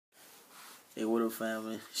Hey, what up,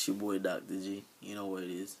 family? It's your boy Dr. G. You know what it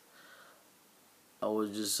is. I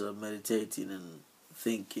was just meditating and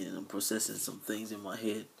thinking and processing some things in my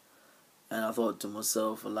head. And I thought to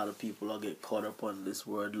myself, a lot of people get caught up on this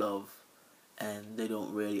word love and they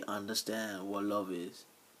don't really understand what love is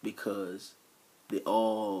because they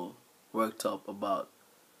all worked up about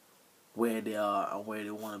where they are and where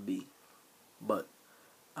they want to be. But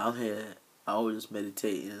I'm here, I was just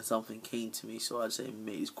meditating and something came to me, so I say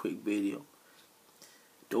make this quick video.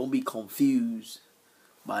 Don't be confused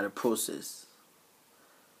by the process,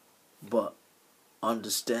 but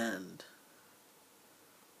understand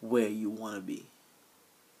where you want to be.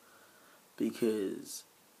 Because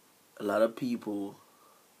a lot of people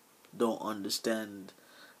don't understand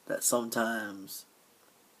that sometimes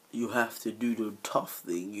you have to do the tough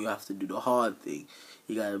thing, you have to do the hard thing.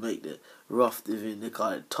 You gotta make the rough, even they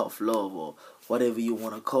call it tough love or whatever you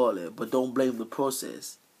want to call it. But don't blame the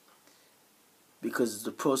process, because it's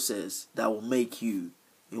the process that will make you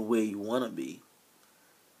in where you want to be.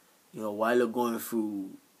 You know, while you're going through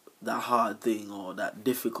that hard thing or that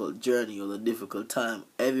difficult journey or the difficult time,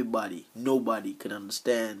 nobody can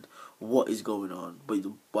understand what is going on. But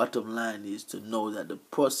the bottom line is to know that the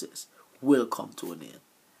process will come to an end,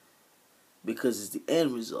 because it's the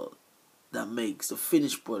end result that makes the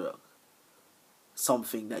finished product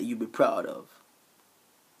something that you be proud of.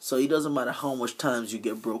 So it doesn't matter how much times you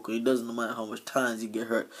get broken. It doesn't matter how much times you get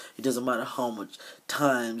hurt. It doesn't matter how much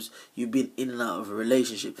times you've been in and out of a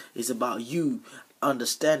relationship. It's about you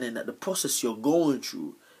understanding that the process you're going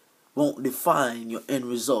through won't define your end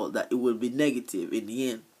result, that it will be negative in the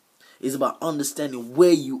end. It's about understanding where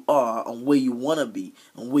you are and where you want to be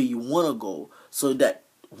and where you want to go, so that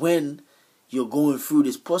when you're going through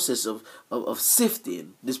this process of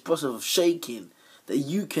sifting, this process of shaking, that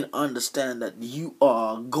you can understand that you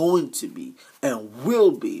are going to be and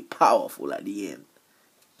will be powerful at the end.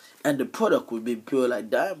 And the product will be pure like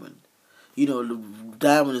diamond. You know, the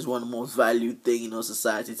diamond is one of the most valued things in our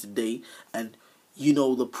society today. And, you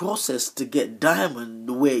know, the process to get diamond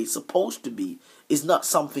the way it's supposed to be is not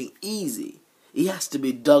something easy. It has to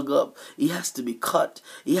be dug up. It has to be cut.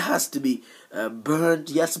 It has to be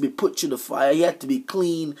burned. It has to be put to the fire. It has to be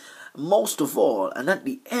clean. Most of all, and at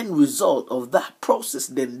the end result of that process,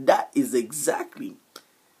 then that is exactly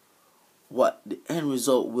what the end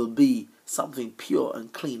result will be, something pure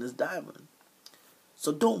and clean as diamond.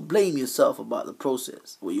 So don't blame yourself about the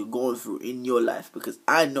process, what you're going through in your life, because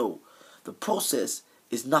I know the process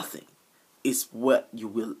is nothing. It's what you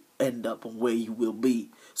will end up and where you will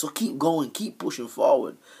be. So keep going, keep pushing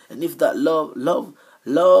forward. And if that love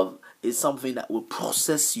is something that will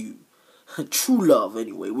process you, true love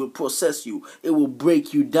anyway, will process you. It will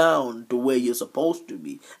break you down to where you're supposed to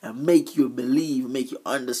be and make you believe, make you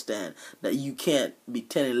understand that you can't be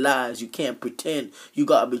telling lies, you can't pretend. You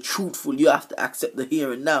gotta be truthful. You have to accept the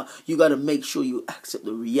here and now. You gotta make sure you accept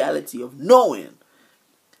the reality of knowing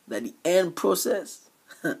that the end process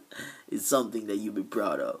is something that you'll be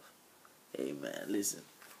proud of. Hey man, listen.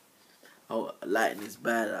 Oh, lighting is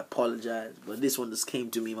bad, I apologize. But this one just came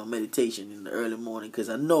to me in my meditation in the early morning, because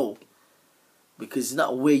I know, because it's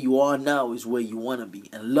not where you are now, is where you want to be.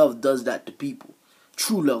 And love does that to people.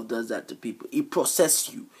 True love does that to people. It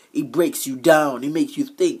processes you. It breaks you down. It makes you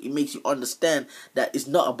think. It makes you understand that it's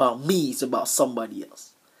not about me, it's about somebody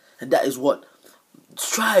else. And that is what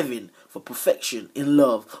striving for perfection in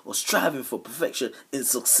love or striving for perfection in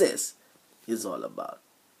success is all about.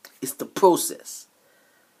 It's the process.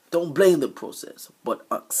 Don't blame the process, but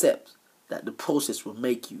accept that the process will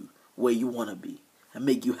make you where you want to be and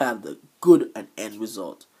make you have the good and end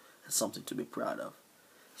result. That's something to be proud of.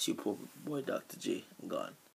 It's your poor boy Dr. G. I'm gone.